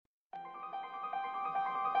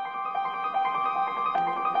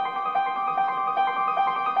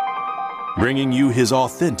bringing you his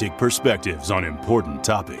authentic perspectives on important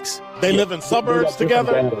topics. They live in suburbs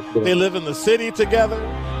together. They live in the city together.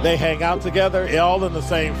 They hang out together, all in the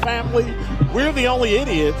same family. We're the only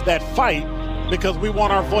idiots that fight because we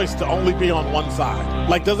want our voice to only be on one side.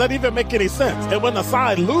 Like, does that even make any sense? And when the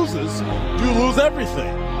side loses, you lose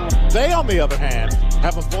everything. They, on the other hand,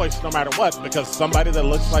 have a voice no matter what, because somebody that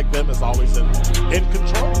looks like them is always in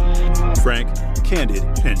control. Frank, candid,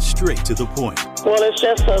 and straight to the point. Well, it's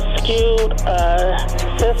just a skewed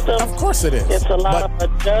system. Of course it is. It's a lot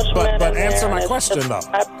of judgment. But answer my question, though.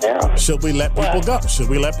 Should we let people go? Should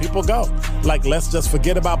we let people go? Like, let's just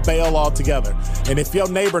forget about bail altogether. And if your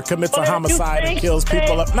neighbor commits a homicide and kills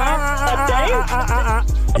people,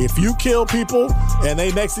 if you kill people and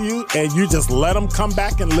they next to you and you just let them come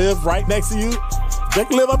back and live right next to you, they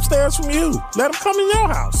can live upstairs from you. Let them come in your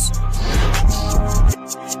house.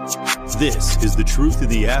 This is The Truth in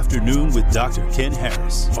the Afternoon with Dr. Ken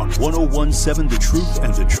Harris on 101.7 The Truth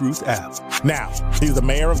and The Truth app. Now, he's the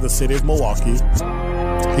mayor of the city of Milwaukee.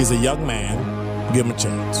 He's a young man. Give him a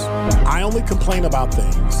chance. I only complain about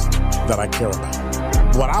things that I care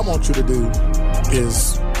about. What I want you to do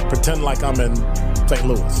is pretend like I'm in St.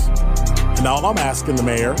 Louis. And all I'm asking the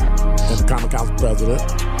mayor and the Common Council president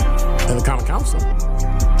and the Common Council,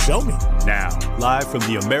 show me. Now, live from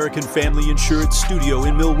the American Family Insurance Studio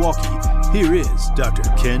in Milwaukee, here is Dr.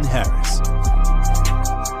 Ken Harris.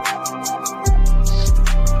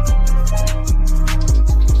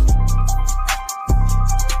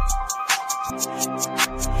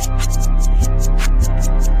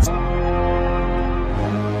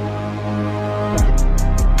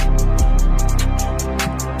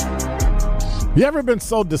 You ever been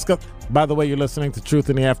so disgusted? By the way, you're listening to Truth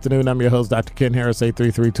in the Afternoon. I'm your host, Dr. Ken Harris.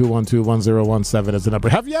 833-212-1017 is the number.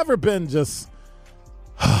 Have you ever been just,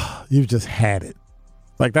 you've just had it?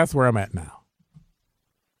 Like, that's where I'm at now.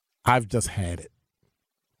 I've just had it.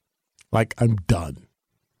 Like, I'm done.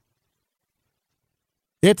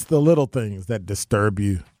 It's the little things that disturb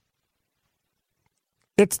you.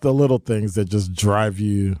 It's the little things that just drive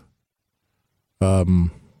you.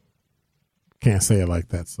 Can't say it like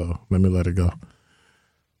that, so let me let it go.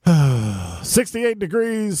 68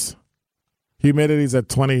 degrees. Humidity's at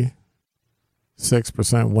 26%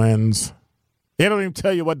 winds. It don't even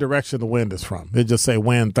tell you what direction the wind is from. It just say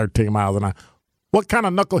wind 13 miles an hour. What kind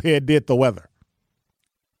of knucklehead did the weather?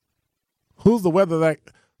 Who's the weather.com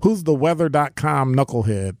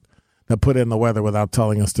knucklehead that put in the weather without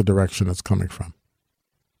telling us the direction it's coming from?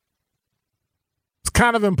 It's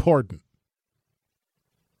kind of important.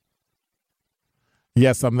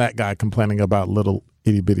 Yes, I'm that guy complaining about little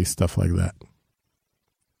itty-bitty stuff like that.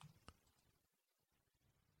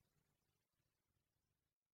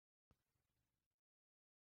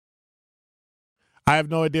 I have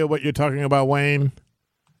no idea what you're talking about, Wayne.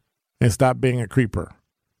 And stop being a creeper.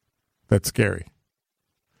 That's scary.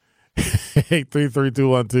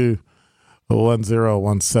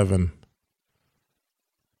 833-212-1017.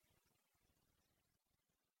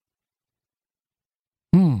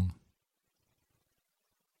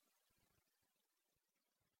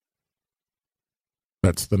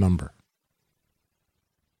 That's the number.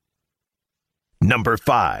 Number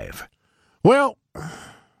 5. Well,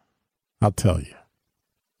 I'll tell you.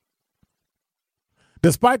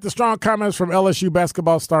 Despite the strong comments from LSU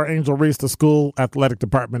basketball star Angel Reese, the school athletic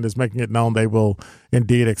department is making it known they will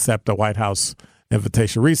indeed accept a White House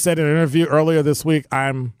invitation. Reese said in an interview earlier this week,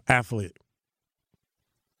 I'm Athlete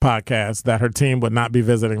podcast, that her team would not be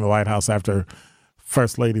visiting the White House after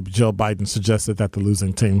First Lady Jill Biden suggested that the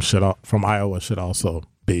losing team from Iowa should also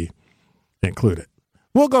be included.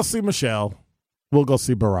 We'll go see Michelle. We'll go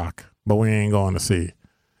see Barack, but we ain't going to see.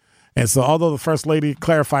 And so although the First Lady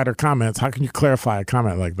clarified her comments, how can you clarify a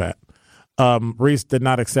comment like that? Reese did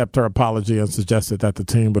not accept her apology and suggested that the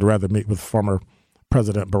team would rather meet with former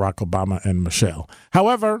President Barack Obama and Michelle.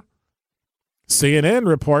 However, CNN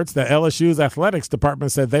reports that LSU's athletics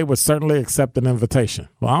department said they would certainly accept an invitation.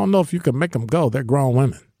 Well, I don't know if you can make them go. They're grown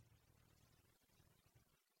women.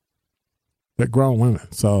 They're grown women.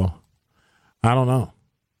 So, I don't know.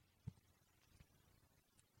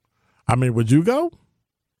 I mean, would you go?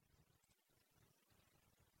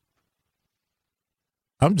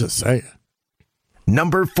 I'm just saying.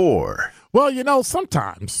 Number 4. Well, you know,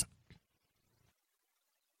 sometimes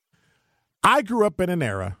I grew up in an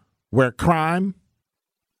era where crime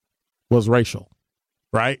was racial,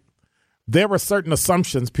 right? There were certain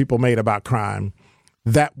assumptions people made about crime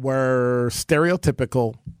that were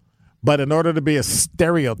stereotypical, but in order to be a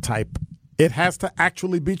stereotype, it has to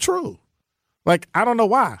actually be true. Like, I don't know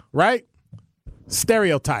why, right?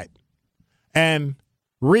 Stereotype. And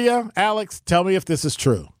Rhea, Alex, tell me if this is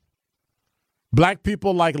true. Black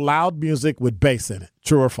people like loud music with bass in it.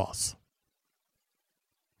 True or false?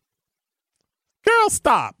 Girl,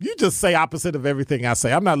 stop. You just say opposite of everything I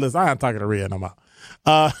say. I'm not listening. I'm talking to Rhea no more.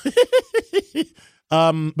 But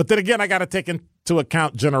then again, I got to take into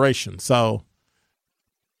account generation. So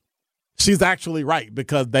she's actually right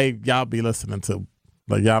because y'all be listening to,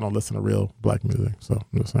 like, y'all don't listen to real black music. So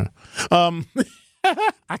I'm just saying.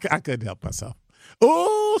 I couldn't help myself.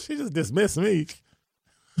 Oh, she just dismissed me.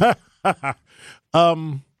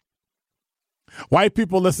 White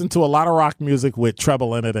people listen to a lot of rock music with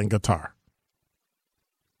treble in it and guitar.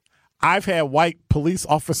 I've had white police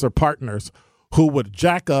officer partners who would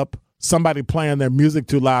jack up somebody playing their music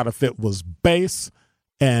too loud if it was bass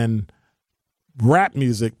and rap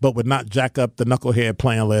music, but would not jack up the knucklehead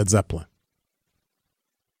playing Led Zeppelin.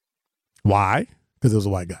 Why? Because it was a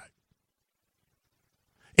white guy.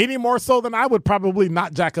 Any more so than I would probably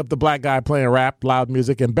not jack up the black guy playing rap, loud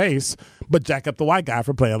music, and bass, but jack up the white guy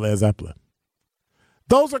for playing Led Zeppelin.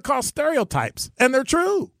 Those are called stereotypes, and they're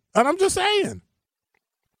true. And I'm just saying.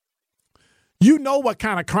 You know what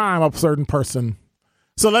kind of crime a certain person.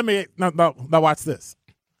 So let me, now watch this.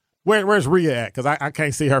 Where's Rhea at? Because I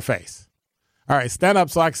can't see her face. All right, stand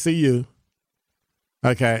up so I can see you.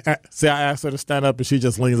 Okay. See, I asked her to stand up, and she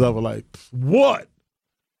just leans over like, what?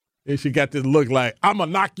 And she got this look like, I'm going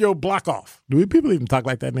to knock your block off. Do people even talk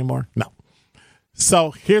like that anymore? No.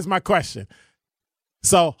 So here's my question.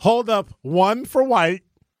 So hold up 1 for white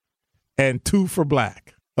and 2 for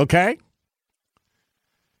black. Okay?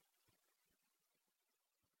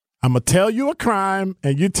 I'm going to tell you a crime,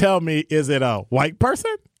 and you tell me, is it a white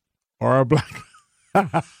person or a black?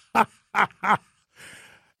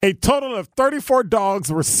 A total of 34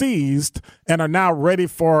 dogs were seized and are now ready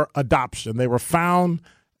for adoption. They were found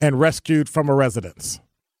and rescued from a residence.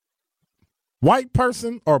 White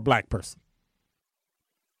person or black person?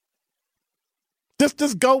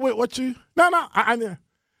 Just go with what you... No. I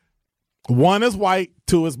 1 is white,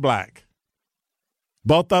 2 is black.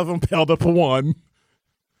 Both of them held up a 1.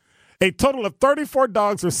 A total of 34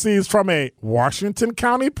 dogs were seized from a Washington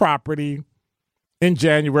County property in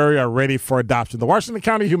January are ready for adoption. The Washington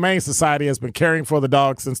County Humane Society has been caring for the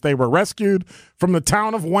dogs since they were rescued from the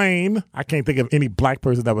town of Wayne. I can't think of any black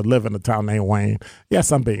person that would live in a town named Wayne.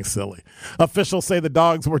 Yes, I'm being silly. Officials say the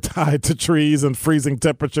dogs were tied to trees in freezing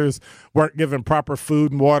temperatures, weren't given proper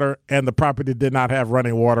food and water, and the property did not have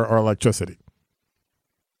running water or electricity.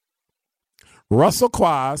 Russell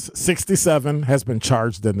Quaz, 67, has been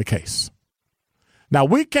charged in the case. Now,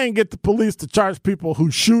 we can't get the police to charge people who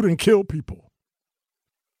shoot and kill people.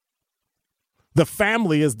 The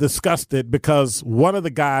family is disgusted because one of the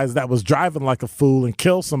guys that was driving like a fool and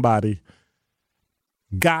killed somebody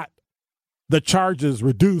got the charges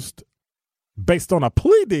reduced based on a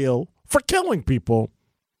plea deal for killing people.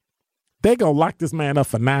 They're going to lock this man up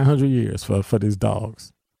for 900 years for these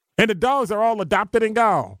dogs. And the dogs are all adopted and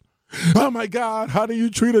gone. Oh, my God, how do you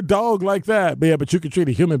treat a dog like that? Yeah, but you can treat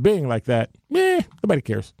a human being like that. Nobody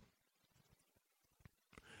cares.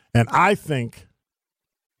 And I think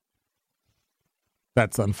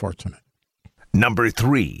that's unfortunate. Number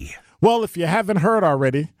 3. Well, if you haven't heard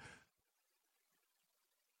already,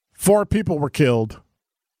 4 people were killed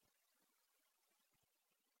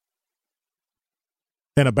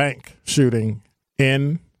in a bank shooting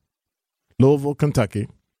in Louisville, Kentucky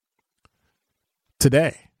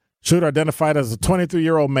today. Shooter, identified as a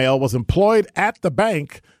 23-year-old male, was employed at the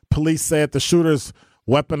bank. Police said the shooter's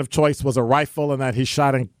weapon of choice was a rifle and that he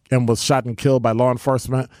shot and was shot and killed by law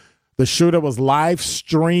enforcement. The shooter was live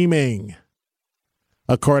streaming,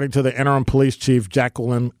 according to the interim police chief,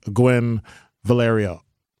 Jacqueline Gwen Villarreal.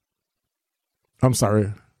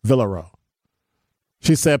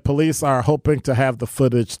 She said police are hoping to have the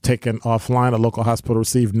footage taken offline. A local hospital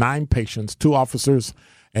received 9 patients, 2 officers,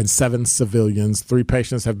 and 7 civilians. 3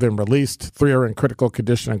 patients have been released. 3 are in critical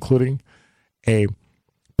condition, including a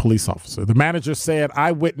police officer. The manager said,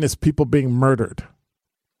 I witnessed people being murdered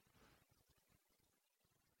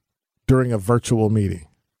during a virtual meeting.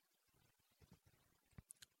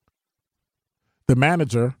 The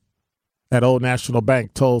manager at Old National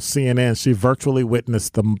Bank told CNN she virtually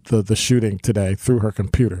witnessed the shooting today through her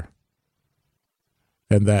computer.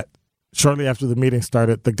 And that shortly after the meeting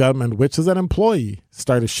started, the gunman, which is an employee,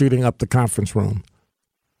 started shooting up the conference room.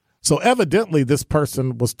 So evidently this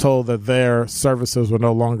person was told that their services were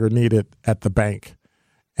no longer needed at the bank,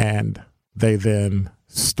 and they then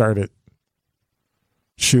started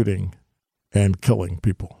shooting and killing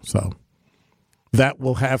people. So that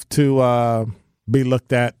will have to be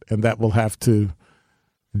looked at, and that will have to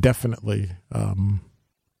definitely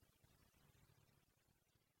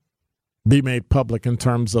be made public in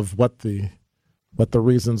terms of what the what the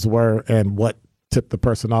reasons were and what tipped the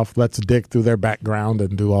person off. Let's dig through their background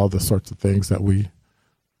and do all the sorts of things that we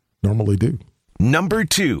normally do. Number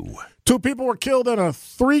 2. 2 people were killed in a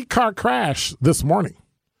 3-car crash this morning.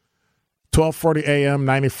 12:40 a.m.,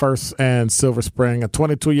 91st and Silver Spring. A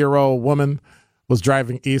 22-year-old woman was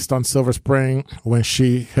driving east on Silver Spring when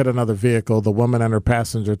she hit another vehicle. The woman and her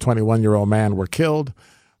passenger, 21-year-old man, were killed.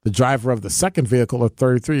 The driver of the second vehicle, a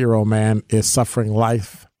 33-year-old man, is suffering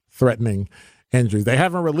life-threatening injuries. They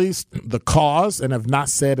haven't released the cause and have not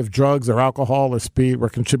said if drugs or alcohol or speed were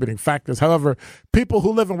contributing factors. However, people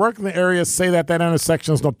who live and work in the area say that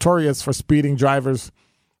intersection is notorious for speeding drivers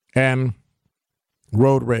and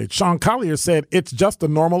road rage. Sean Collier said it's just a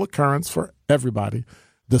normal occurrence for everybody.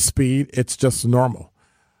 The speed, it's just normal.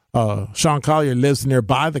 Sean Collier lives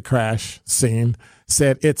nearby the crash scene,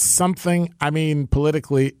 said it's something,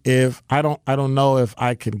 politically, if I don't know if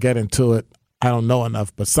I can get into it. I don't know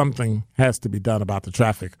enough, but something has to be done about the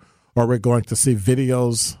traffic, or we're going to see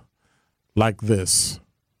videos like this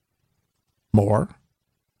more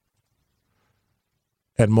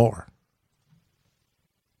and more.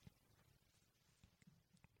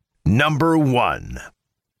 Number 1.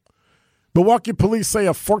 Milwaukee police say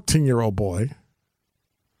a 14-year-old boy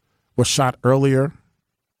was shot earlier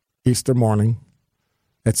Easter morning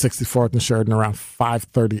at 64th and Sheridan around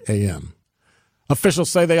 5:30 a.m. Officials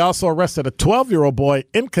say they also arrested a 12-year-old boy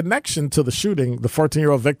in connection to the shooting. The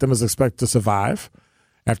 14-year-old victim is expected to survive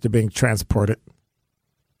after being transported.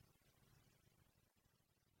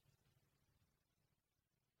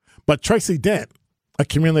 But Tracy Dent, a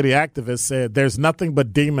community activist, said there's nothing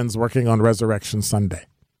but demons working on Resurrection Sunday.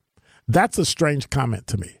 That's a strange comment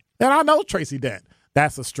to me. And I know Tracy Dent.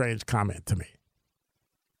 That's a strange comment to me.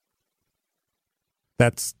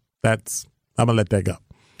 I'm going to let that go.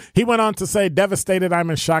 He went on to say, devastated, I'm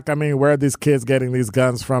in shock. Where are these kids getting these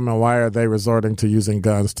guns from, and why are they resorting to using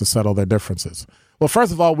guns to settle their differences? Well,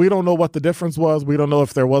 first of all, we don't know what the difference was. We don't know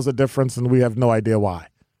if there was a difference, and we have no idea why.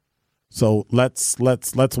 So let's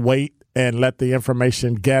wait and let the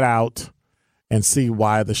information get out and see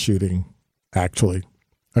why the shooting actually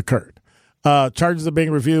occurred. Charges are being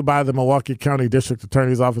reviewed by the Milwaukee County District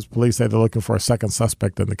Attorney's Office. Police say they're looking for a second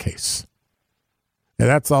suspect in the case. And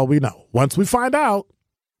that's all we know. Once we find out,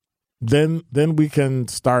 then we can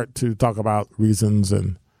start to talk about reasons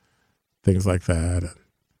and things like that.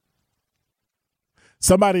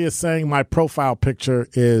 Somebody is saying my profile picture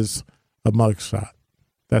is a mugshot.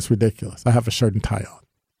 That's ridiculous. I have a shirt and tie on.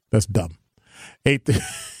 That's dumb.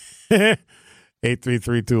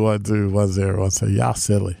 833-212-1017. Y'all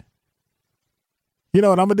silly. You know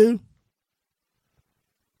what I'm going to do?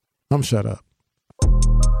 I'm shut up.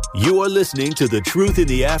 You are listening to The Truth in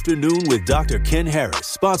the Afternoon with Dr. Ken Harris,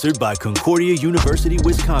 sponsored by Concordia University,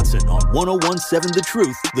 Wisconsin on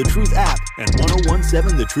 1017 The Truth app, and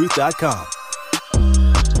 1017thetruth.com.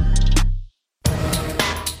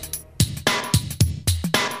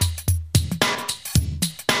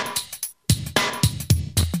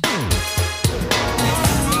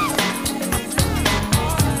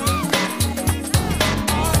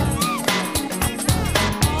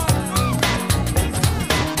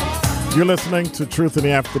 You're listening to Truth in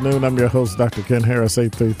the Afternoon. I'm your host, Dr. Ken Harris,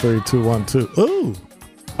 833-212. Ooh,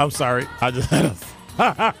 I'm sorry. I just had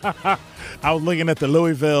I was looking at the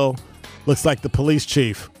Louisville, looks like the police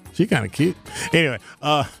chief. She kind of cute. Anyway,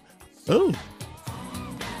 ooh.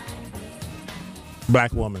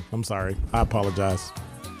 Black woman. I'm sorry. I apologize.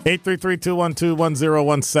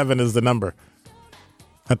 833-212-1017 is the number.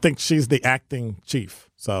 I think she's the acting chief.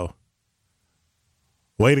 So,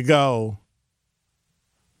 way to go.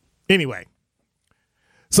 Anyway,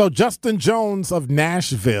 so Justin Jones of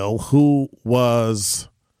Nashville, who was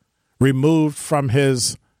removed from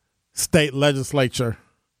his state legislature.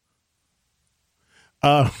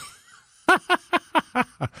 I'm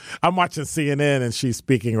watching CNN and she's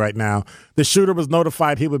speaking right now. The shooter was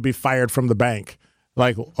notified he would be fired from the bank.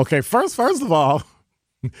 Like, okay, first of all,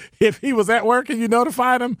 if he was at work and you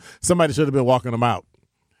notified him, somebody should have been walking him out.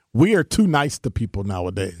 We are too nice to people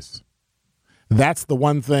nowadays. That's the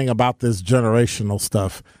one thing about this generational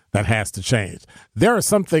stuff that has to change. There are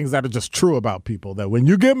some things that are just true about people that when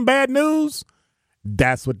you give them bad news,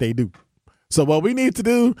 that's what they do. So what we need to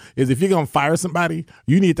do is if you're going to fire somebody,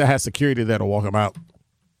 you need to have security that'll walk them out.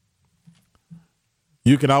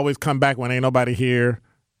 You can always come back when ain't nobody here,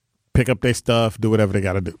 pick up their stuff, do whatever they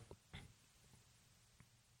got to do.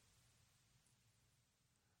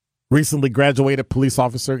 Recently graduated police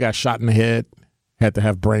officer got shot in the head, had to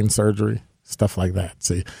have brain surgery. Stuff like that.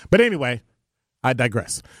 See, but anyway, I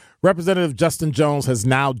digress. Representative Justin Jones has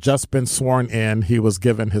now just been sworn in. He was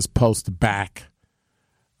given his post back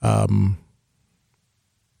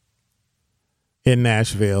in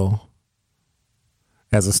Nashville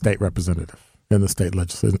as a state representative in the state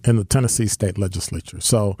legislature, in the Tennessee state legislature.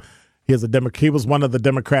 So he was one of the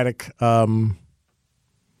Democratic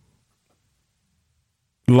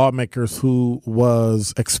lawmakers who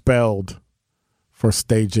was expelled for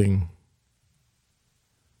staging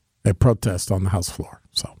a protest on the House floor.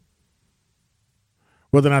 So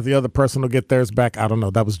whether or not the other person will get theirs back, I don't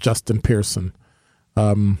know. That was Justin Pearson.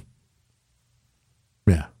 Yeah.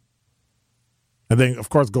 And then, of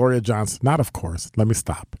course, Gloria Johnson. Not of course. Let me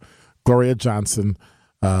stop. Gloria Johnson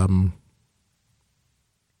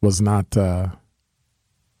was not.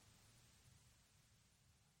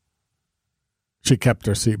 She kept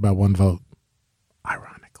her seat by one vote.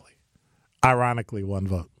 Ironically, one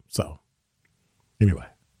vote. So, anyway.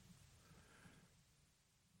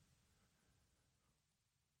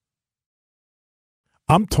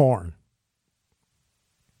 I'm torn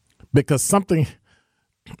because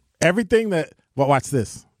watch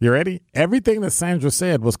this. You ready? Everything that Sandra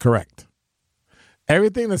said was correct.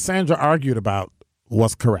 Everything that Sandra argued about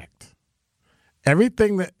was correct.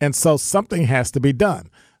 And so something has to be done.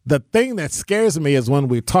 The thing that scares me is when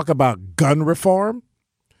we talk about gun reform,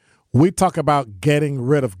 we talk about getting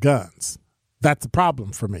rid of guns. That's a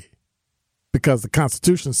problem for me because the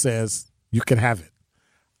Constitution says you can have it.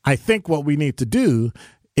 I think what we need to do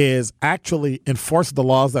is actually enforce the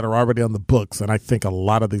laws that are already on the books, and I think a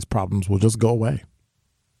lot of these problems will just go away.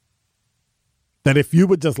 That if you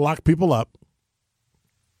would just lock people up,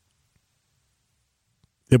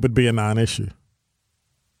 it would be a non-issue.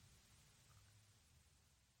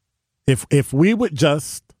 If we would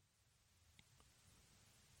just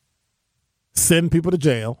send people to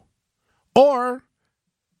jail or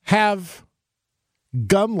have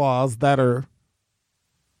gun laws that are,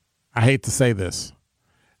 I hate to say this,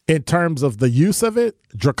 in terms of the use of it,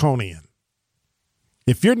 draconian.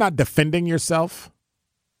 If you're not defending yourself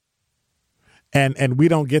and we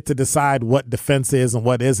don't get to decide what defense is and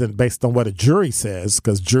what isn't based on what a jury says,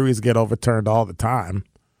 because juries get overturned all the time,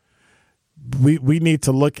 we need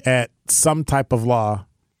to look at some type of law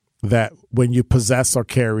that when you possess or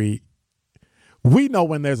carry, we know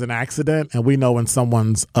when there's an accident and we know when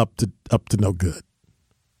someone's up to no good.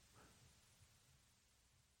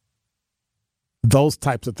 Those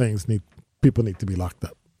types of things people need to be locked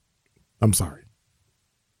up. I'm sorry.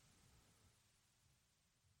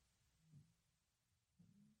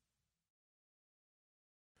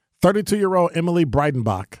 "32-year-old Emily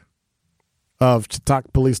Breidenbach of Chautauqua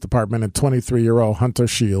Police Department and 23-year-old Hunter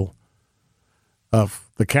Shield of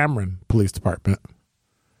the Cameron Police Department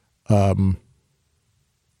were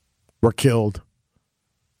killed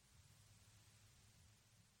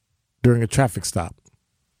during a traffic stop.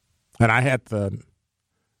 And I had the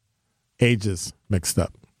ages mixed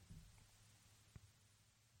up.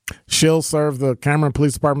 Shield served the Cameron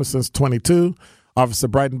Police Department since 22. Officer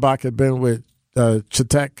Breidenbach had been with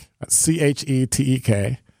Chetek,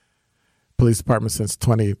 Chetek Police Department since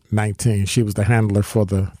 2019. She was the handler for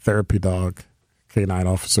the therapy dog, K9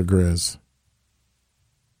 Officer Grizz.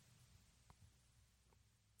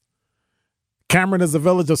 Cameron is a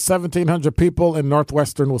village of 1,700 people in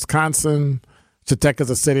northwestern Wisconsin. Chetek is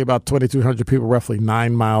a city about 2,200 people, roughly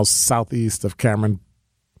 9 miles southeast of Cameron.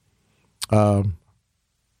 And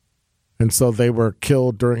so they were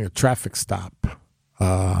killed during a traffic stop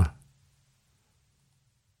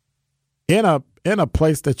in a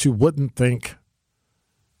place that you wouldn't think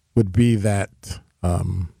would be that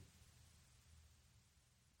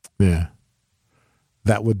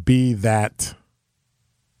that would be that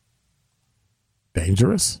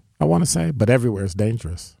dangerous, I want to say, but everywhere is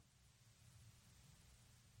dangerous.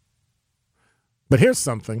 But here's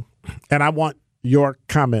something, and I want your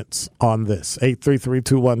comments on this.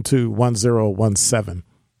 833-212-1017.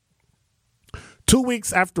 2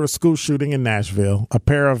 weeks after a school shooting in Nashville, a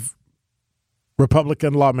pair of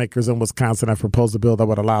Republican lawmakers in Wisconsin have proposed a bill that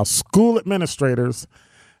would allow school administrators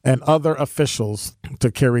and other officials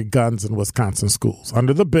to carry guns in Wisconsin schools.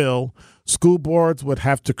 Under the bill, school boards would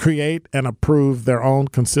have to create and approve their own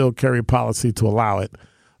concealed carry policy to allow it,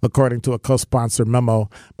 according to a co-sponsored memo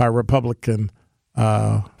by Republican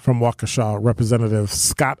from Waukesha, Representative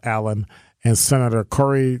Scott Allen and Senator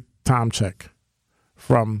Corey Tomczyk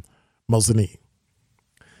from Mosinee.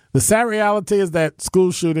 The sad reality is that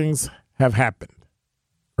school shootings have happened,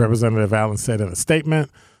 Representative Allen said in a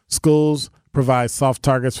statement. Schools provide soft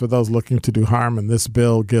targets for those looking to do harm, and this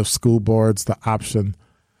bill gives school boards the option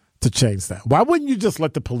to change that. Why wouldn't you just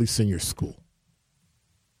let the police in your school?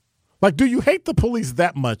 Like, do you hate the police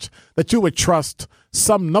that much that you would trust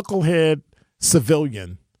some knucklehead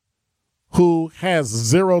civilian who has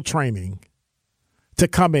zero training to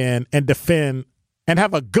come in and defend and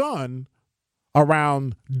have a gun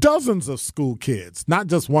around dozens of school kids, not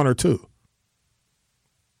just one or two.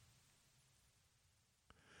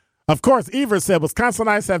 Of course, Evers said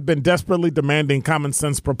Wisconsinites have been desperately demanding common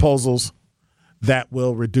sense proposals that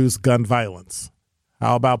will reduce gun violence.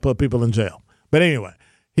 How about put people in jail? But anyway,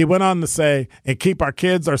 he went on to say, and keep our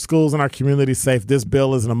kids, our schools, and our community safe. This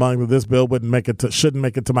bill isn't among them. This bill shouldn't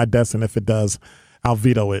make it to my desk, and if it does, I'll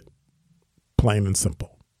veto it. Plain and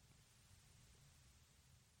simple.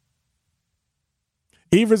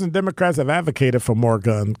 Evers and Democrats have advocated for more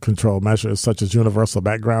gun control measures, such as universal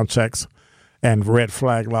background checks and red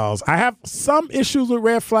flag laws. I have some issues with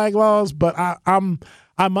red flag laws, but I'm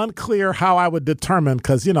unclear how I would determine,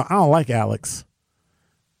 because, I don't like Alex.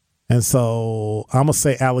 And so I'm going to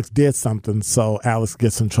say Alex did something, so Alex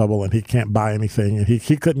gets in trouble and he can't buy anything, and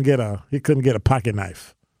he couldn't get a pocket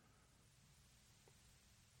knife.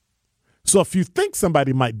 So if you think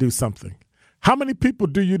somebody might do something, how many people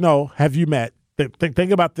do you know have you met?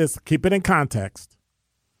 Think about this. Keep it in context.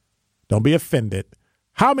 Don't be offended.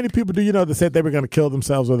 How many people do you know that said they were going to kill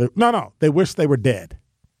themselves? No, they wish they were dead.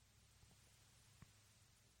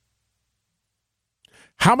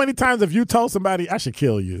 How many times have you told somebody, I should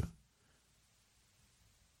kill you?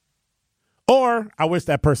 Or, I wish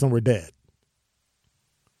that person were dead.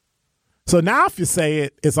 So now if you say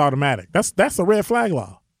it, it's automatic. That's a red flag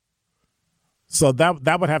law. So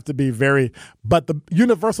that would have to be but the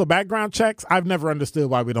universal background checks, I've never understood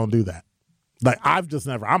why we don't do that. Like,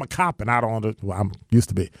 I'm a cop and I'm used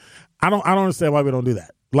to be. I don't understand why we don't do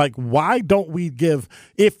that. Like, why don't we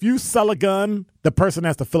if you sell a gun, the person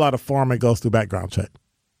has to fill out a form and goes through background check.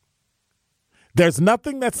 There's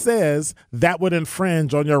nothing that says that would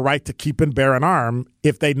infringe on your right to keep and bear an arm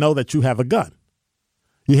if they know that you have a gun.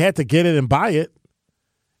 You had to get it and buy it.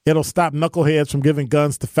 It'll stop knuckleheads from giving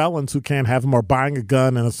guns to felons who can't have them, or buying a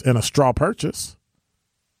gun in a straw purchase.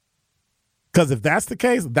 Because if that's the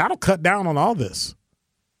case, that'll cut down on all this.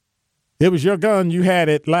 It was your gun. You had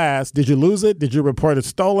it last. Did you lose it? Did you report it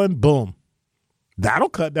stolen? Boom. That'll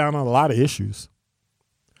cut down on a lot of issues.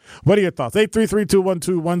 What are your thoughts?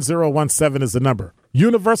 833-212-1017 is the number.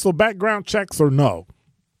 Universal background checks or no?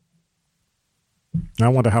 I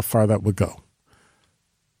wonder how far that would go.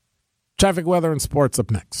 Traffic, weather, and sports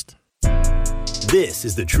up next. This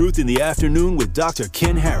is The Truth in the Afternoon with Dr.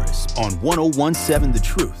 Ken Harris on 1017 The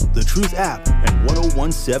Truth, The Truth app, and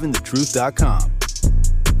 1017thetruth.com.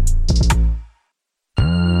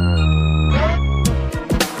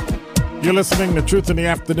 You're listening to Truth in the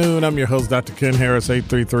Afternoon. I'm your host, Dr. Ken Harris.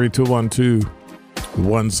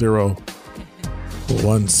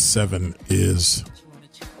 833-212-1017 is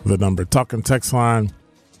the number. Talking text line.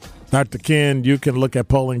 Dr. Ken, you can look at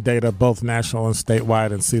polling data, both national and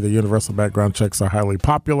statewide, and see the universal background checks are highly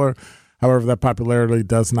popular. However, that popularity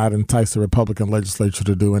does not entice the Republican legislature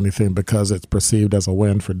to do anything, because it's perceived as a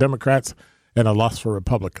win for Democrats and a loss for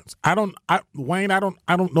Republicans. Wayne, I don't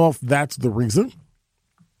know if that's the reason.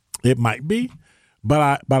 It might be,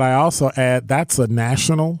 but I also add that's a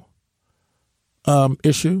national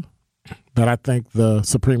issue that I think the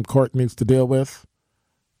Supreme Court needs to deal with.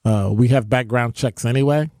 We have background checks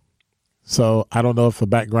anyway, so I don't know if a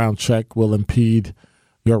background check will impede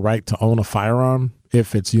your right to own a firearm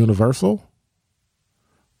if it's universal.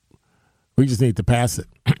 We just need to pass it.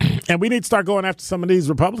 And we need to start going after some of these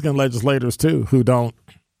Republican legislators, too, who don't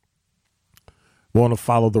want to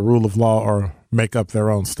follow the rule of law or make up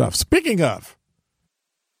their own stuff. Speaking of,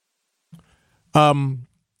 I'm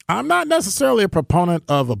not necessarily a proponent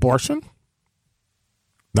of abortion.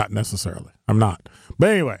 Not necessarily. I'm not.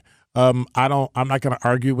 But anyway, I'm not going to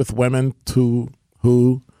argue with women who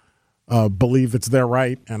believe it's their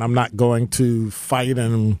right, and I'm not going to fight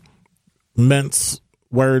and mince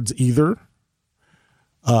words either.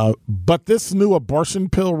 But this new abortion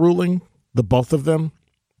pill ruling, the both of them,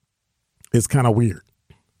 is kind of weird.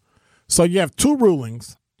 So you have two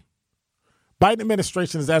rulings. Biden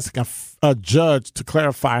administration is asking a judge to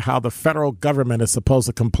clarify how the federal government is supposed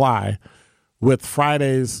to comply with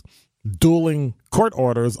Friday's dueling court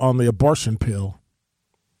orders on the abortion pill,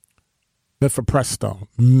 mifepristone,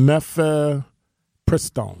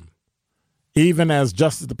 even as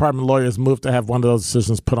Justice Department lawyers move to have one of those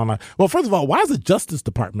decisions put on. Well, first of all, why is the Justice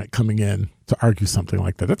Department coming in to argue something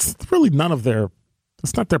like that? That's really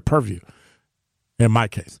it's not their purview in my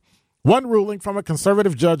case. One ruling from a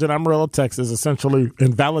conservative judge in Amarillo, Texas, essentially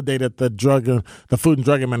invalidated the Food and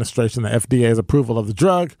Drug Administration, the FDA's approval of the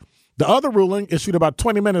drug. The other ruling, issued about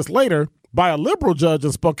 20 minutes later by a liberal judge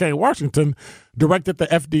in Spokane, Washington, directed the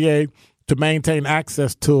FDA to maintain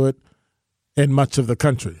access to it in much of the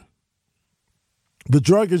country. The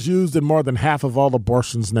drug is used in more than half of all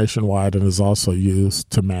abortions nationwide and is also used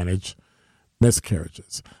to manage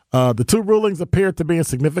miscarriages. The two rulings appeared to be in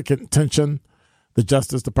significant tension. The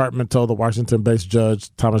Justice Department told the Washington-based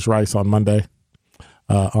judge Thomas Rice on Monday,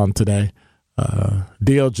 on today.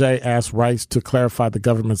 DOJ asked Rice to clarify the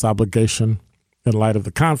government's obligation in light of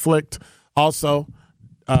the conflict. Also,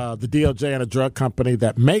 the DOJ and a drug company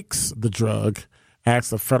that makes the drug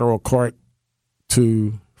asked the federal court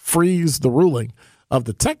to freeze the ruling of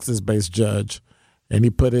the Texas-based judge, and he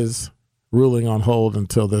put his ruling on hold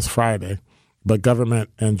until this Friday. But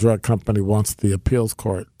government and drug company wants the appeals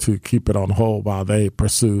court to keep it on hold while they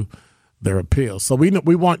pursue their appeal. So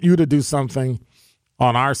we want you to do something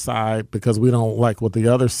on our side because we don't like what the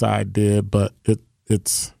other side did, but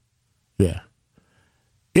it's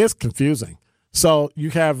confusing. So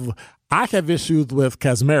I have issues with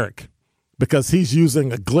Kaczmarek because he's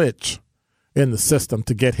using a glitch in the system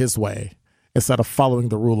to get his way instead of following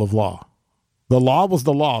the rule of law. The law was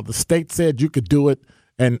the law. The state said you could do it,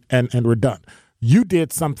 and we're done. You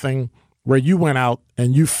did something where you went out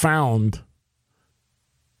and you found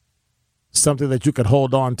something that you could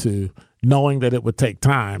hold on to, knowing that it would take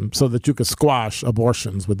time so that you could squash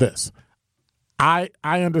abortions with this. I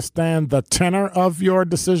understand the tenor of your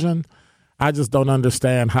decision. I just don't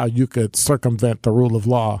understand how you could circumvent the rule of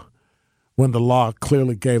law when the law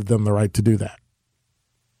clearly gave them the right to do that.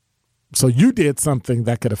 So you did something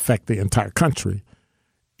that could affect the entire country,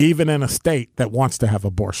 even in a state that wants to have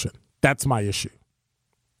abortion. That's my issue.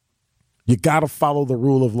 You got to follow the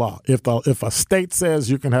rule of law. If a state says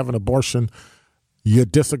you can have an abortion, you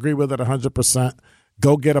disagree with it 100%,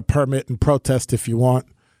 go get a permit and protest if you want.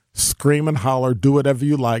 Scream and holler, do whatever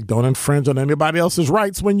you like. Don't infringe on anybody else's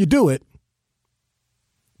rights when you do it,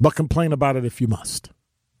 but complain about it if you must.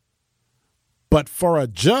 But for a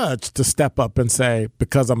judge to step up and say,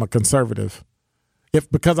 because I'm a conservative,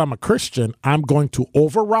 because I'm a Christian, I'm going to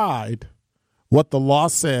override what the law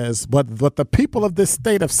says, what the people of this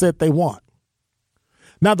state have said they want.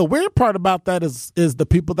 Now, the weird part about that is the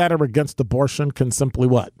people that are against abortion can simply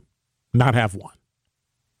what? Not have one.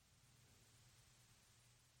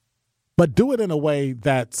 But do it in a way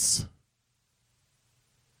that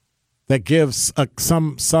gives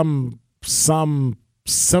some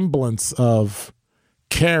semblance of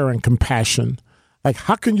care and compassion. Like,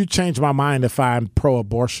 how can you change my mind if I'm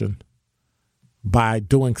pro-abortion by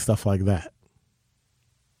doing stuff like that?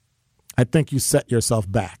 I think you set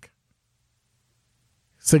yourself back.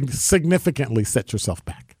 Significantly set yourself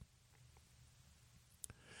back.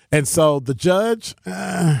 And so the judge,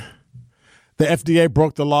 the FDA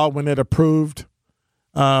broke the law when it approved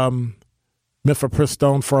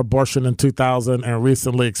mifepristone for abortion in 2000 and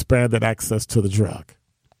recently expanded access to the drug.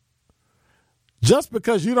 Just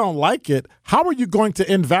because you don't like it, how are you going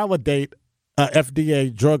to invalidate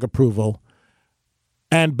FDA drug approval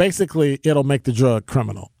and basically it'll make the drug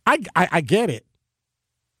criminal? I get it.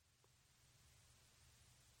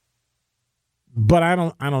 But I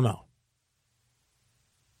don't know.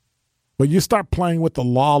 When you start playing with the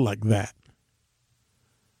law like that,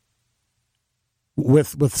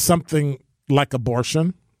 with something like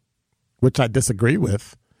abortion, which I disagree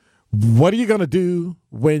with, what are you going to do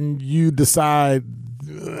when you decide,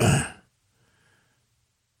 I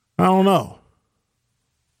don't know.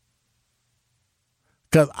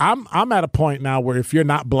 Because I'm at a point now where if you're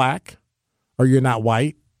not black or you're not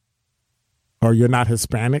white or you're not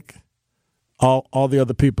Hispanic, all the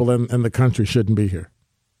other people in the country shouldn't be here.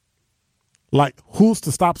 Like, who's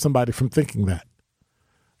to stop somebody from thinking that?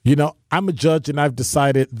 You know, I'm a judge and I've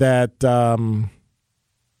decided that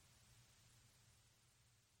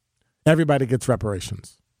everybody gets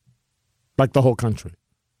reparations, like the whole country,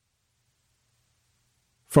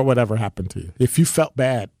 for whatever happened to you. If you felt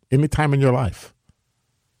bad any time in your life,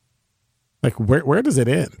 like where does it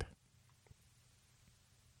end?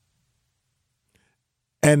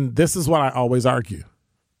 And this is what I always argue.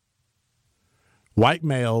 White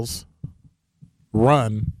males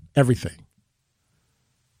run everything.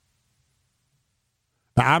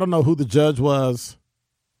 Now, I don't know who the judge was.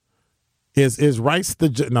 Is Rice the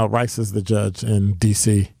judge? No, Rice is the judge in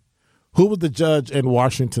D.C. Who was the judge in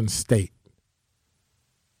Washington State?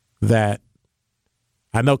 That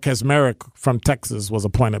I know Kaczmarek from Texas was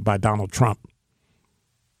appointed by Donald Trump.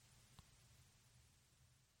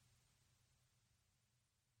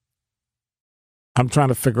 I'm trying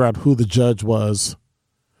to figure out who the judge was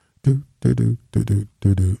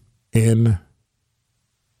in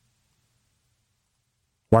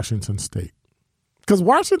Washington State. Because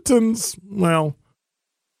Washington's, well,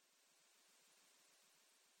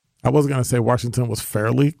 I was going to say Washington was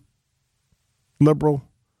fairly liberal.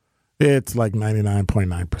 It's like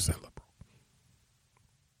 99.9% liberal.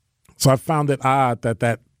 So I found it odd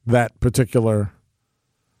that particular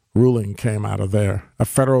ruling came out of there. A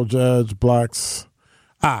federal judge blocks.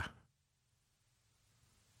 The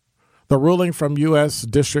ruling from U.S.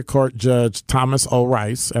 District Court Judge Thomas O.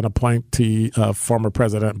 Rice, an appointee of former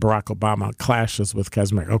President Barack Obama, clashes with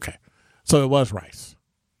Kashmir. Okay. So it was Rice.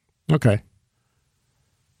 Okay.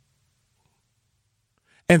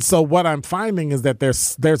 And so what I'm finding is that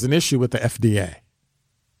there's an issue with the FDA.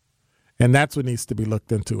 And that's what needs to be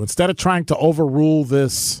looked into. Instead of trying to overrule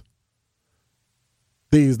these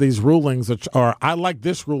rulings, or I like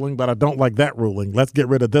this ruling, but I don't like that ruling. Let's get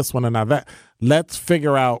rid of this one and not that. Let's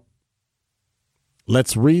figure out.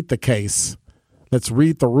 Let's read the case. Let's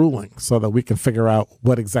read the ruling so that we can figure out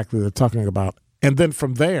what exactly they're talking about. And then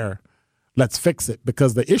from there, let's fix it,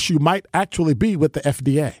 because the issue might actually be with the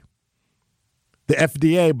FDA. The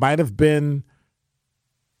FDA might have been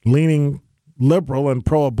leaning liberal and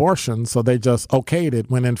pro-abortion, so they just okayed it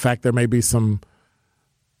when in fact there may be some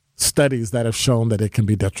studies that have shown that it can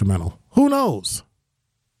be detrimental. Who knows?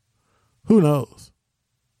 Who knows?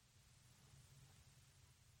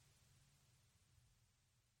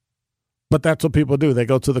 But that's what people do. They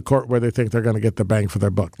go to the court where they think they're going to get the bang for their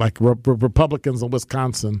buck. Like Republicans in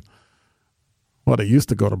Wisconsin, well, they used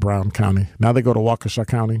to go to Brown County. Now they go to Waukesha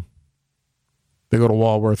County. They go to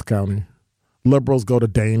Walworth County. Liberals go to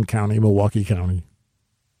Dane County, Milwaukee County.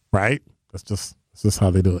 Right? That's just how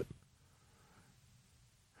they do it.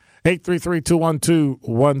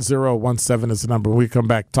 833-212-1017 is the number. When we come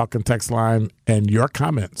back, talking text line and your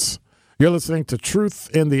comments. You're listening to Truth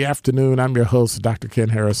in the Afternoon. I'm your host, Dr. Ken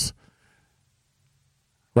Harris.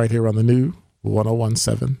 Right here on the new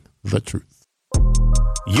 1017, The Truth.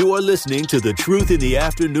 You are listening to The Truth in the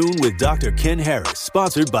Afternoon with Dr. Ken Harris,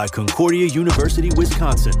 sponsored by Concordia University,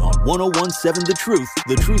 Wisconsin on 1017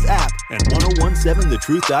 The Truth app, and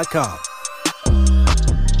 1017thetruth.com.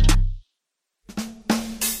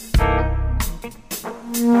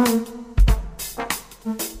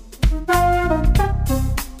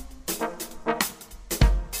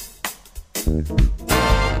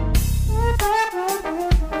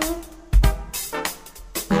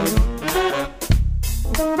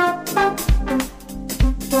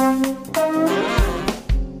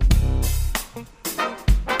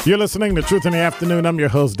 You're listening to Truth in the Afternoon. I'm your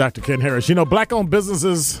host, Dr. Ken Harris. You know, black-owned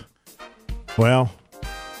businesses, well,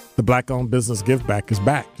 the Black-Owned Business Give Back is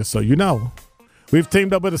back, just so you know. We've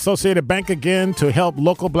teamed up with Associated Bank again to help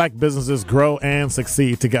local black businesses grow and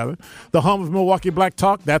succeed together. The home of Milwaukee Black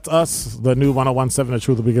Talk, that's us, the new 1017 The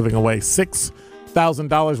Truth, will be giving away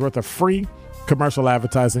 $6,000 worth of free commercial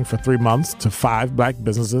advertising for 3 months to 5 black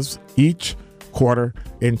businesses each quarter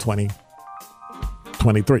in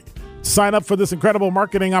 2023. Sign up for this incredible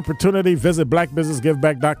marketing opportunity. Visit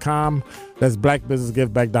blackbusinessgiveback.com. That's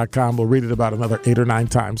blackbusinessgiveback.com. We'll read it about another 8 or 9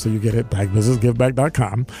 times, so you get it.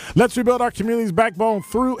 Blackbusinessgiveback.com. Let's rebuild our community's backbone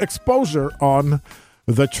through exposure on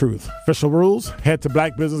The Truth. Official rules, head to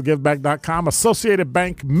blackbusinessgiveback.com. Associated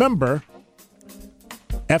Bank member,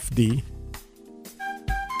 FD,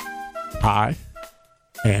 I,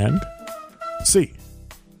 and C.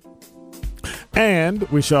 And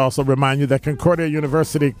we shall also remind you that Concordia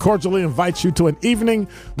University cordially invites you to an evening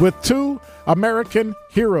with 2 American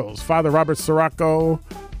heroes. Father Robert Sirico,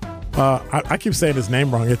 I keep saying his name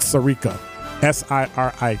wrong. It's Sirico,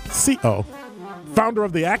 Sirico, founder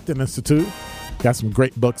of the Acton Institute. Got some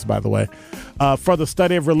great books, by the way, for the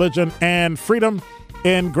study of religion and freedom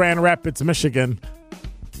in Grand Rapids, Michigan.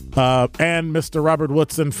 And Mr. Robert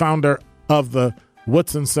Woodson, founder of the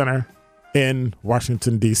Woodson Center in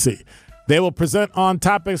Washington, D.C. They will present on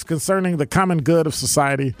topics concerning the common good of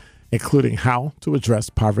society, including how to address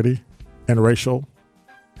poverty and racial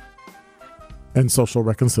and social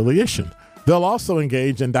reconciliation. They'll also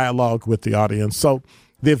engage in dialogue with the audience. So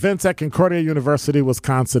the event's at Concordia University,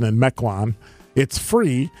 Wisconsin in Mequon. It's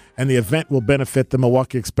free, and the event will benefit the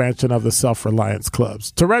Milwaukee expansion of the Self-Reliance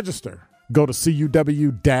Clubs. To register, go to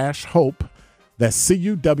CUW-HOPE. That's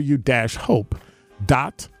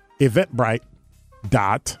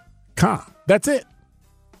CUW-HOPE.eventbrite.com. That's it.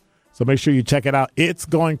 So make sure you check it out. It's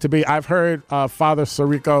going to be, I've heard Father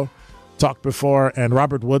Sirico talk before, and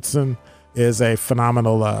Robert Woodson is a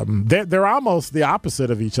phenomenal, they're almost the opposite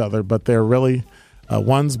of each other, but they're really,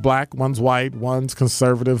 one's black, one's white, one's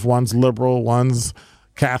conservative, one's liberal, one's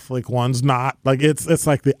Catholic, one's not. Like it's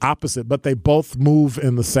like the opposite, but they both move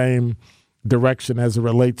in the same direction as it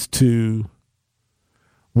relates to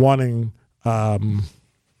wanting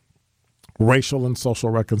racial and social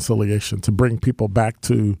reconciliation, to bring people back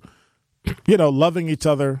to, loving each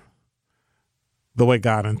other the way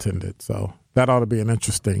God intended. So that ought to be an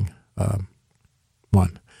interesting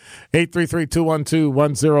one.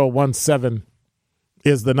 833-212-1017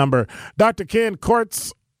 is the number. Dr. Ken,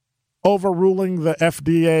 courts overruling the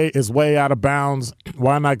FDA is way out of bounds.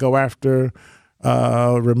 Why not go after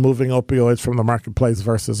removing opioids from the marketplace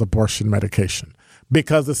versus abortion medication?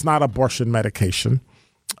 Because it's not abortion medication.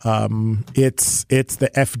 It's the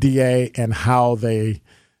FDA and how they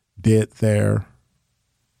did their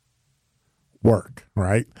work,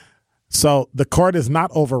 right? So the court is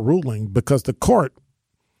not overruling because the court,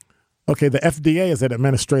 the FDA is an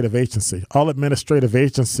administrative agency. All administrative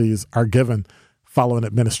agencies are given following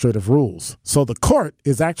administrative rules. So the court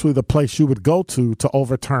is actually the place you would go to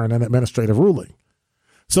overturn an administrative ruling.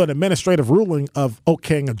 So an administrative ruling of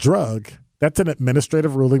okaying a drug, that's an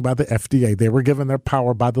administrative ruling by the FDA. They were given their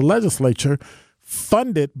power by the legislature,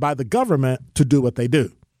 funded by the government to do what they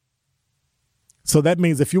do. So that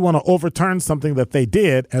means if you want to overturn something that they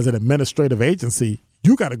did as an administrative agency,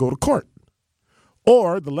 you got to go to court.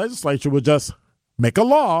 Or the legislature will just make a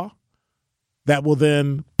law that will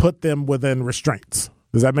then put them within restraints.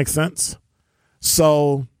 Does that make sense?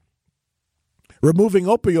 So removing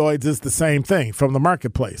opioids is the same thing from the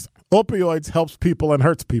marketplace. Opioids helps people and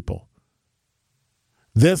hurts people.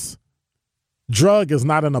 This drug is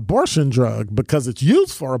not an abortion drug because it's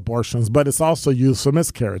used for abortions, but it's also used for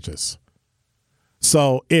miscarriages.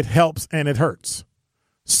 So it helps and it hurts.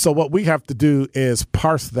 So what we have to do is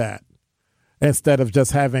parse that instead of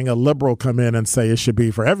just having a liberal come in and say it should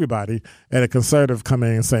be for everybody and a conservative come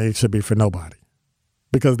in and say it should be for nobody,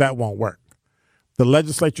 because that won't work. The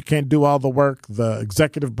legislature can't do all the work. The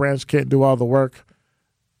executive branch can't do all the work.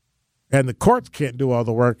 And the courts can't do all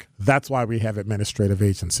the work. That's why we have administrative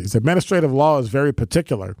agencies. Administrative law is very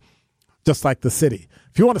particular, just like the city.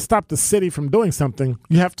 If you want to stop the city from doing something,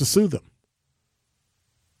 you have to sue them.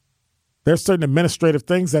 There's certain administrative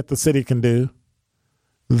things that the city can do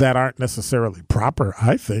that aren't necessarily proper,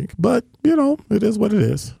 I think. But, it is what it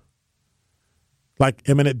is. Like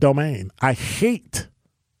eminent domain. I hate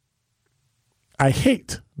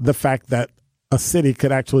the fact that a city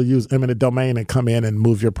could actually use eminent domain and come in and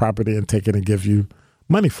move your property and take it and give you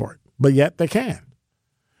money for it. But yet they can.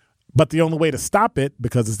 But the only way to stop it,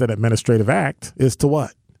 because it's an administrative act, is to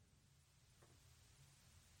what?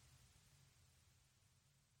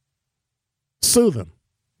 Sue them.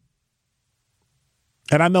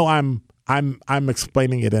 And I know I'm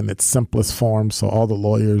explaining it in its simplest form, so all the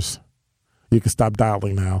lawyers, you can stop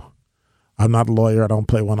dialing now. I'm not a lawyer. I don't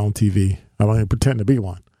play one on TV. I don't even pretend to be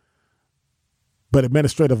one. But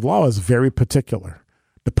administrative law is very particular.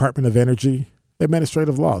 Department of Energy,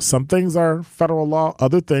 administrative law. Some things are federal law.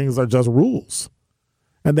 Other things are just rules.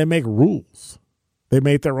 And they make rules. They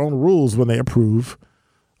made their own rules when they approve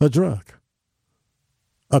a drug.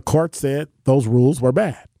 A court said those rules were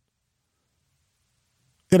bad.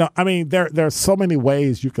 There are so many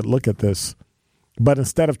ways you could look at this. But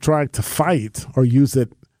instead of trying to fight or use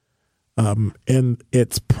it in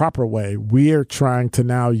its proper way, we are trying to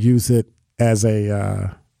now use it as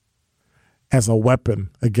a weapon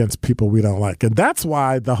against people we don't like. And that's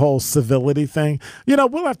why the whole civility thing,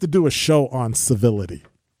 we'll have to do a show on civility.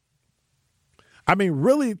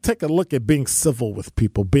 Really take a look at being civil with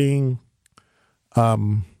people, being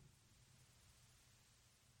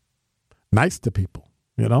nice to people,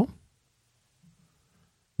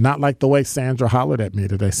 Not like the way Sandra hollered at me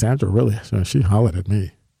today. Sandra really, she hollered at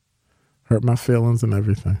me. Hurt my feelings and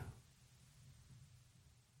everything.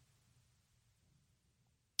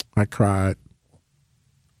 I cried.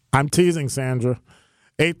 I'm teasing, Sandra.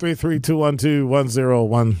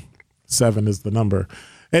 833-212-1017 is the number.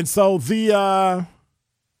 And so the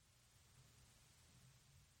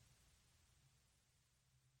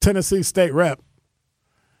Tennessee state rep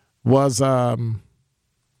was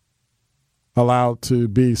allowed to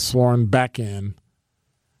be sworn back in.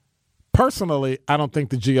 Personally, I don't think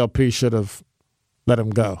the GOP should have let him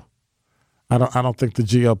go. I don't think the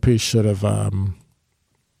GOP should have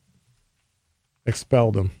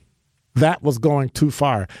expelled him. That was going too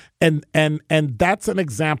far. And that's an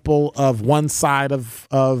example of one side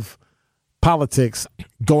of politics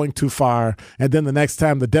going too far. And then the next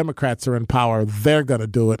time the Democrats are in power, they're going to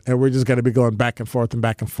do it. And we're just going to be going back and forth and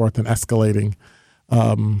escalating,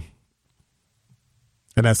 and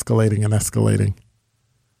escalating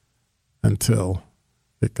until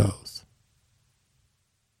it goes.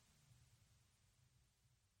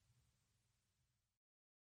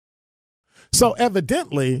 So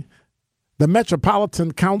evidently, the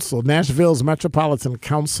Metropolitan Council, Nashville's Metropolitan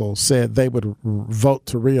Council, said they would vote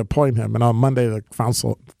to reappoint him. And on Monday,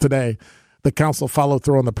 today, The council followed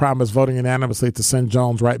through on the promise, voting unanimously to send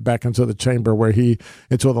Jones right back into the chamber where he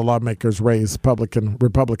and two of the lawmakers raised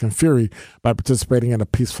Republican fury by participating in a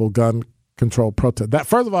peaceful gun control protest.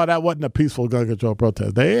 First of all, that wasn't a peaceful gun control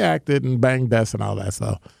protest. They acted and banged desks and all that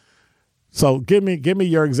stuff. So give me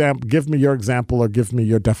your example. Give me your example, or give me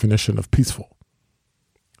your definition of peaceful.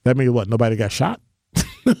 That means what? Nobody got shot?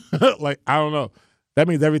 Like, I don't know. That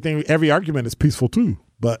means every argument is peaceful too.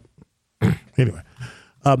 But anyway,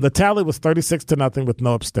 the tally was 36-0 with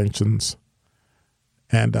no abstentions.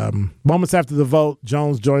 And moments after the vote,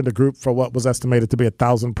 Jones joined a group for what was estimated to be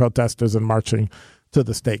 1,000 protesters and marching to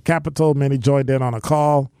the state capitol. Many joined in on a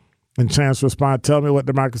call, and Chance responded, "Tell me what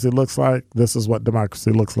democracy looks like. This is what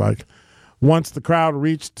democracy looks like." Once the crowd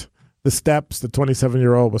reached the steps, the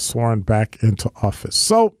 27-year-old was sworn back into office.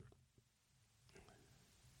 So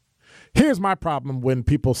here's my problem when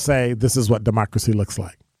people say this is what democracy looks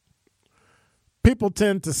like. People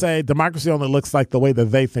tend to say democracy only looks like the way that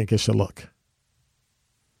they think it should look.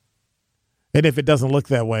 And if it doesn't look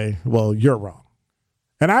that way, well, you're wrong.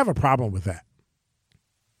 And I have a problem with that.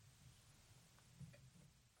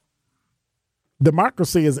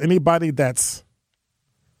 Democracy is anybody that's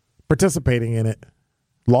participating in it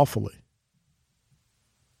lawfully.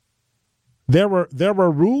 There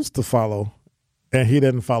were rules to follow, and he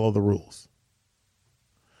didn't follow the rules.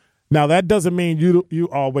 Now, that doesn't mean you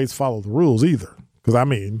always follow the rules either. Because, I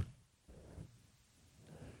mean,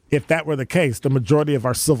 if that were the case, the majority of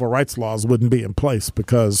our civil rights laws wouldn't be in place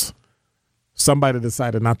because somebody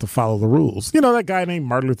decided not to follow the rules. You know, that guy named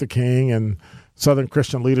Martin Luther King and Southern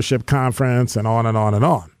Christian Leadership Conference and on and on and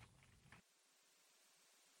on.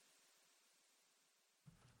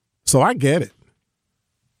 So I get it.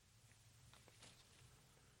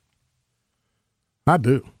 I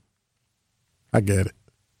do. I get it.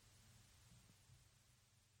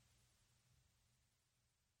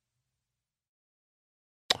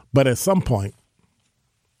 But at some point,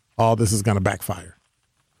 all this is going to backfire.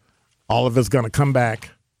 All of it's going to come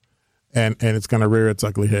back, and it's going to rear its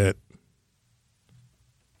ugly head.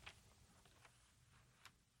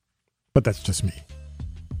 But that's just me.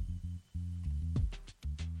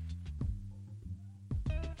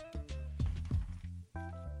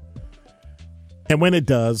 And when it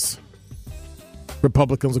does,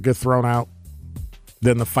 Republicans will get thrown out.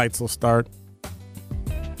 Then the fights will start.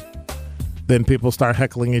 Then people start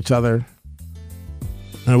heckling each other.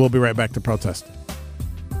 And we'll be right back to protesting.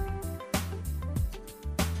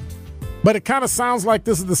 But it kind of sounds like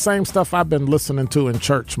this is the same stuff I've been listening to in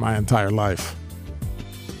church my entire life.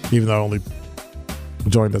 Even though I only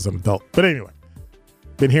joined as an adult. But anyway,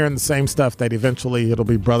 been hearing the same stuff that eventually it'll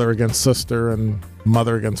be brother against sister and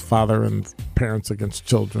mother against father and parents against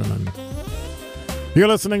children. And you're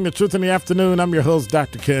listening to Truth in the Afternoon. I'm your host,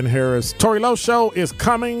 Dr. Ken Harris. Tori Lowe Show is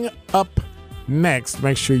coming up next.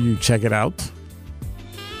 Make sure you check it out.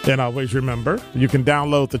 And always remember, you can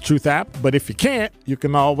download the Truth app. But if you can't, you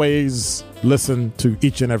can always listen to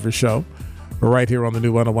each and every show right here on the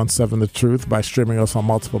new 101.7 The Truth by streaming us on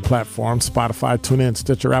multiple platforms: Spotify, TuneIn,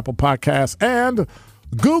 Stitcher, Apple Podcasts, and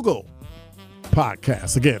Google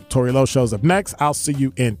Podcasts. Again, Tori Lowe Show's up next. I'll see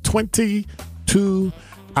you in 22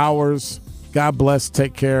 hours. God bless.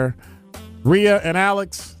 Take care. Rhea and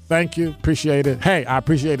Alex, thank you. Appreciate it. Hey, I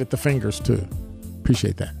appreciated the fingers too.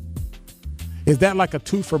 Appreciate that. Is that like a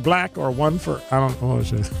 2 for black or 1 for, I don't know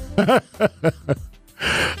what it is.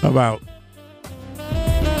 I'm out.